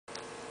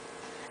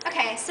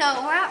Okay, so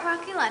we're at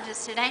Rocky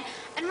Ledges today,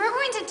 and we're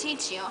going to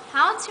teach you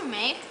how to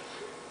make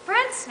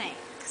bread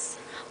snakes.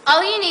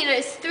 All you need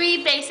is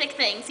 3 basic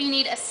things. You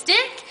need a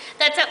stick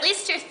that's at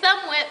least your thumb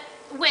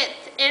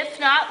width, if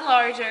not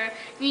larger.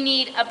 You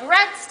need a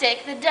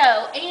breadstick, the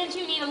dough, and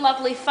you need a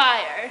lovely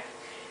fire.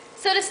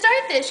 So to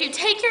start this, you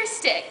take your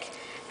stick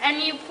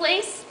and you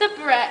place the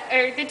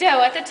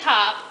dough at the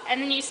top,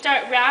 and then you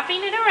start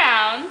wrapping it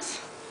around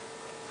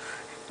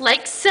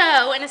like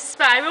so in a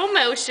spiral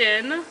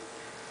motion.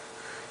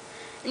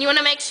 And you want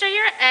to make sure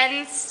your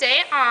ends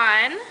stay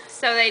on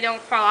so they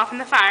don't fall off in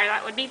the fire.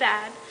 That would be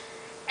bad.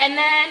 And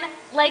then,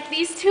 like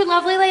these 2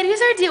 lovely ladies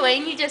are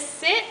doing, you just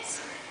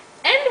sit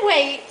and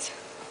wait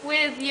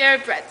with your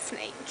bread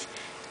snake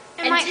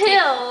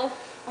until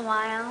a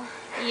while.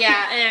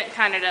 Yeah, it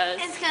kind of does.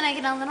 It's gonna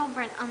get a little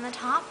burnt on the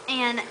top,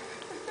 and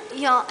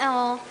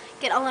it'll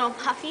get a little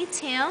puffy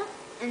too,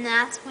 and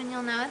that's when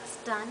you'll know it's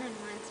done. And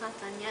when it's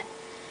not done yet,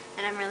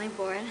 and I'm really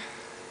bored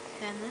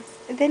doing this.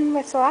 And then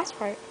what's the last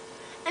part?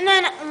 And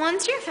then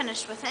once you're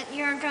finished with it,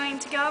 you're going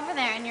to go over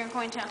there and you're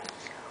going to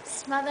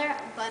smother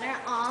butter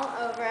all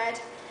over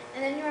it,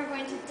 and then you are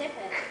going to dip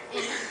it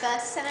in the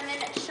cinnamon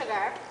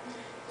sugar,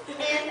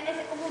 and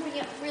it will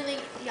be really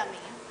yummy.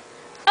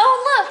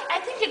 Oh look,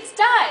 I think it's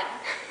done.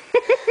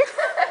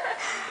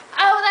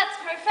 Oh, that's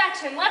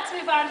perfection. Let's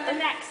move on to the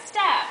next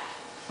step.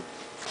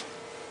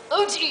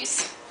 Oh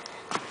jeez.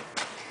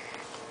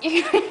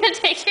 You're going to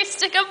take your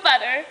stick of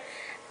butter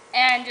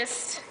and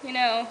just,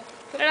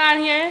 put it on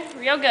here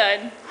real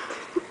good.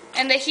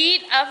 And the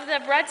heat of the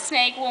bread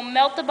snake will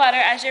melt the butter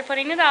as you're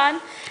putting it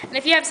on. And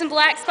if you have some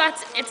black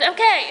spots, it's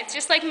okay. It's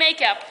just like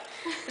makeup.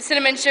 The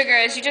cinnamon sugar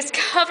is you just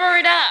cover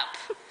it up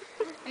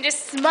and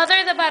just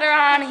smother the butter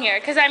on here.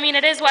 Because, I mean,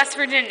 it is West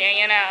Virginia,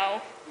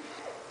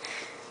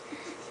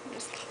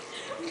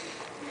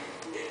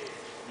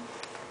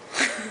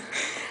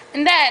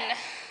 And then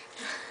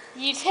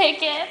you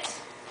take it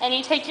and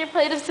you take your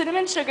plate of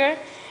cinnamon sugar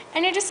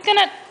and you're just going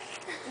to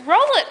roll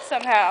it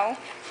somehow.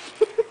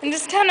 And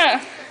just kind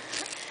of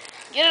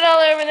get it all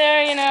over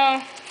there,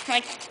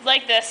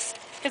 like this,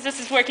 because this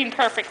is working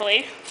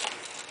perfectly.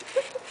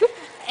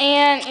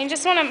 And you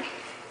just want to,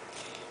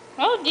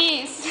 oh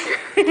geez.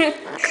 If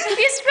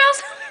you spill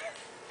some,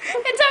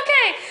 it's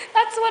okay.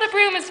 That's what a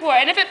broom is for.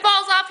 And if it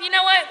falls off, you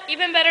know what?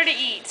 Even better to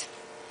eat.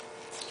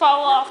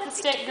 Fall off the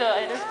stick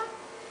good.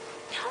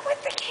 No,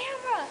 with the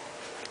camera.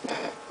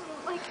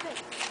 Like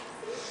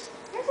this.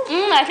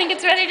 I think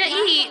it's ready to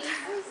eat.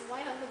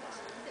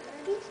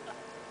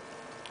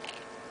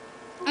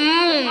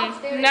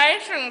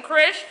 Nice and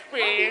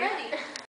crispy.